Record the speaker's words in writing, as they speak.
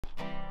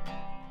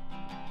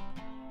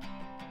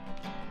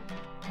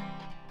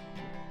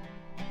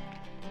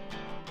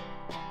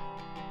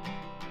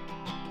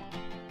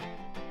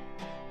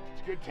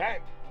good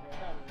tank.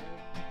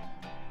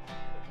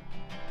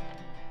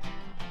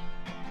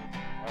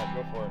 Alright,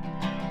 go for it.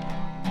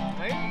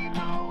 I ain't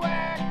no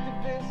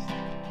activist,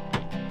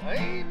 I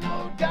ain't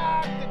no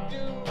Dr.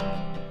 Doom.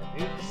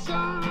 If the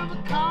son of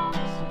a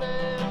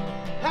congressman,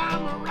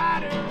 I'm a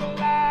writer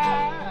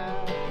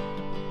alive.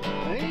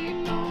 I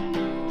ain't no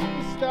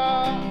movie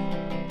star,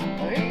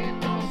 I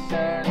ain't no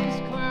circus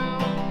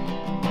clown.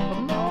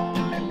 I'm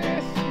only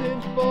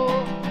listening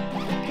for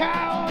the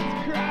cowards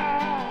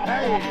cry.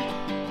 Hey,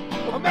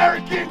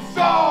 American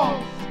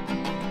songs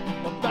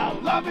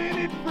about loving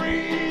and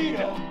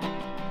freedom,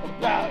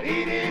 about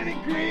eating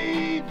and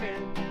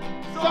grieving,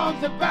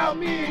 songs about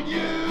me and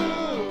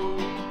you.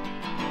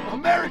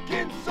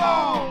 American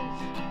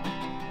songs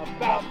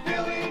about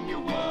filling your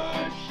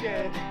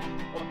woodshed,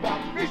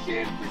 about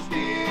fishing for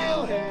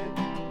steelhead,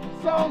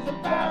 songs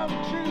about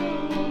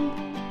you.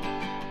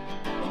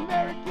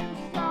 American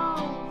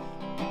songs,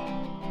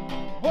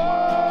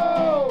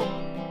 whoa.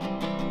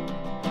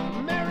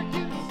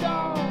 American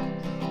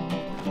songs,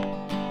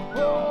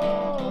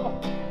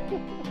 whoa.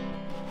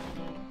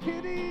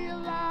 Pity a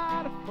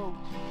lot of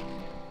folks,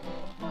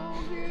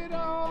 forget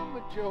all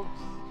my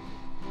jokes.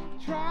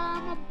 Try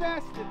my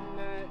best at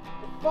night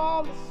to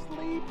fall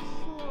asleep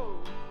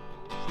slow.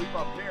 Sleep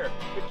up here.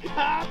 The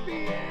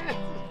copy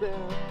answers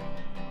now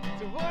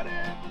to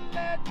whatever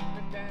let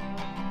me down.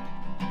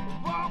 The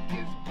walk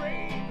as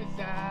brave as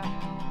I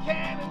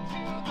can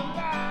into the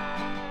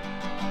light.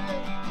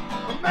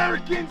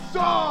 American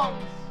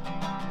songs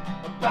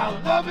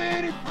about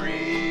loving and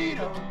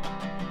freedom,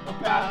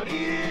 about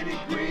eating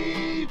and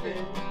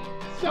grieving,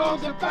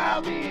 songs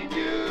about me and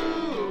you.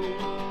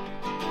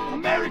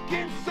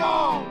 American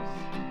songs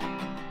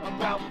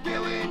about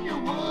filling your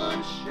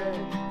woodshed,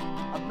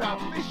 about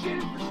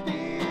fishing for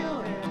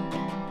steelhead,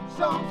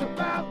 songs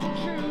about the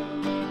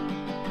truth.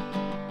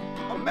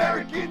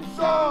 American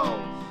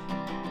songs,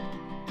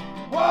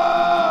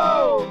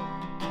 whoa.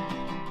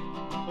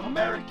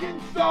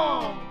 American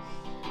songs,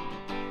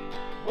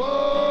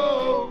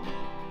 whoa.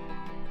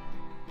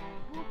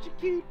 Won't you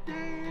keep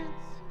dancing?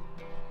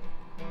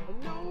 I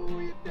know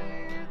you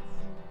dance.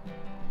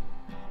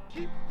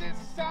 Keep this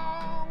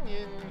song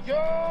in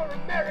your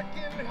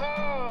American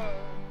heart.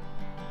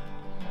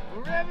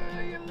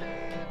 Wherever you're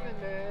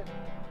living at,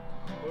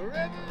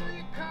 wherever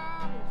you're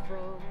coming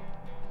from,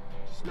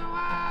 just know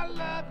I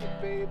love you,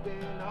 baby,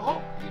 and I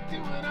hope you're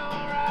doing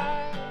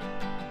alright.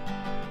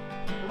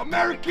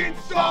 American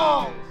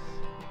songs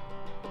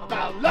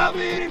about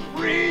loving and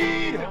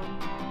freedom,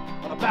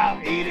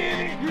 about eating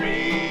and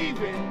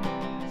grieving,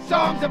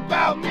 songs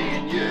about me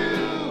and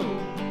you.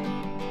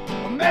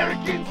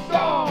 American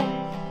songs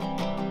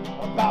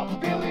about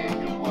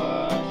filling your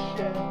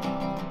woodshed,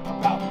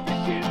 about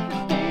fishing for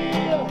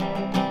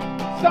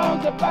steelhead,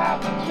 songs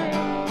about the truth.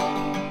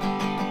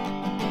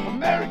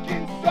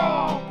 American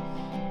songs,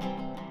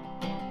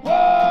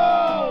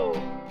 whoa.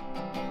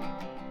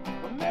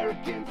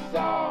 American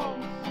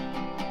songs,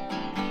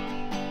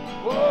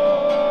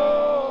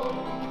 whoa.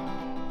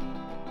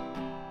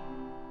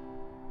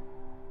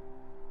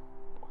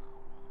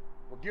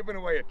 We're giving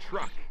away a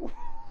truck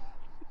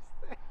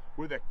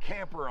with a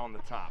camper on the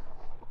top.